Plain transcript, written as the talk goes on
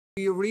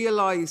You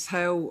realise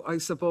how, I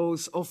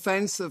suppose,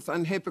 offensive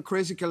and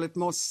hypocritical it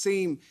must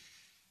seem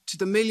to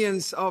the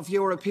millions of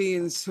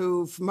Europeans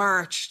who've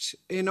marched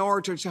in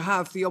order to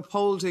have the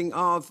upholding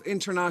of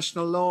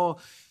international law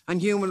and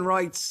human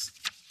rights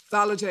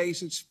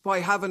validated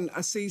by having a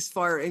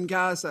ceasefire in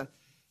Gaza,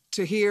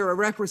 to hear a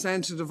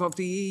representative of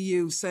the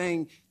EU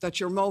saying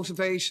that your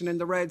motivation in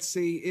the Red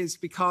Sea is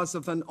because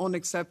of an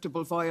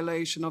unacceptable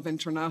violation of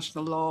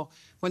international law,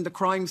 when the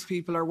crimes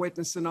people are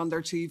witnessing on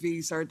their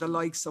TVs are the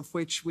likes of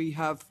which we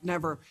have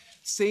never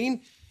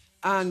seen.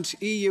 And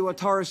EU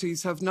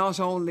authorities have not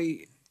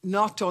only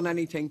not done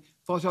anything,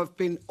 but have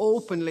been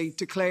openly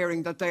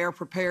declaring that they are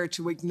prepared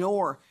to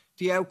ignore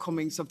the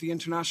outcomings of the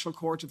International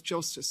Court of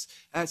Justice.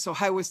 So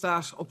how is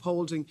that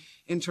upholding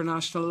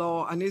international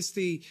law? And is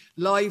the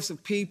lives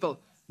of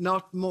people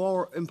not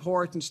more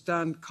important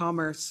than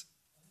commerce?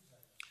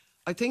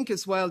 I think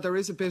as well there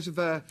is a bit of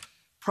a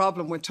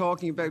problem with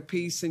talking about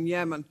peace in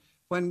Yemen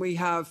when we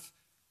have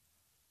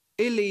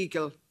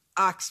illegal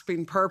acts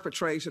being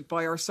perpetrated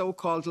by our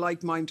so-called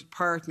like-minded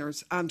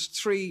partners and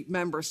 3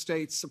 member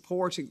states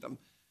supporting them.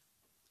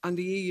 And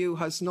the EU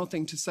has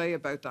nothing to say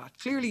about that.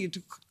 Clearly, you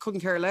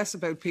couldn't care less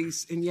about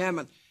peace in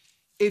Yemen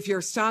if you're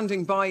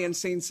standing by and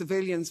seeing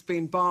civilians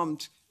being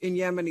bombed in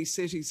Yemeni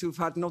cities who've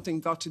had nothing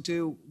got to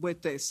do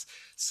with this.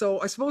 So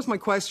I suppose my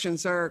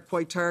questions are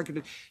quite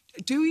targeted.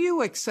 Do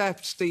you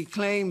accept the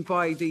claim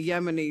by the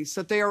Yemenis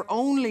that they are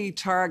only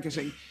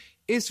targeting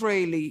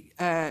Israeli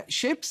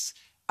ships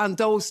and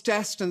those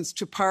destined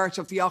to part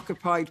of the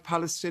occupied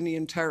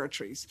Palestinian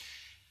territories,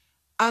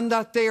 and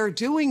that they are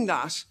doing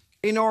that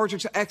in order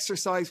to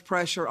exercise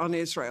pressure on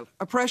Israel,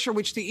 a pressure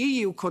which the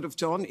EU could have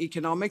done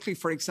economically,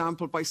 for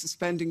example, by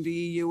suspending the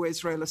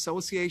EU-Israel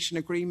Association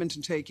Agreement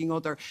and taking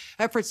other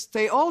efforts?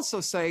 They also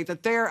say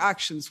that their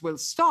actions will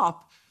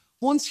stop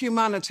once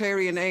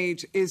humanitarian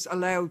aid is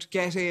allowed to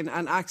get in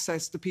and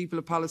access the people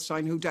of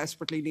Palestine who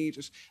desperately need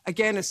it.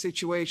 Again, a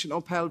situation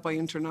upheld by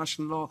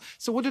international law.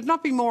 So would it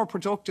not be more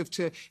productive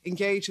to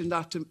engage in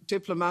that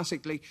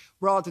diplomatically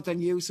rather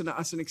than using it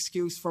as an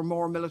excuse for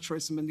more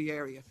militarism in the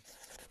area?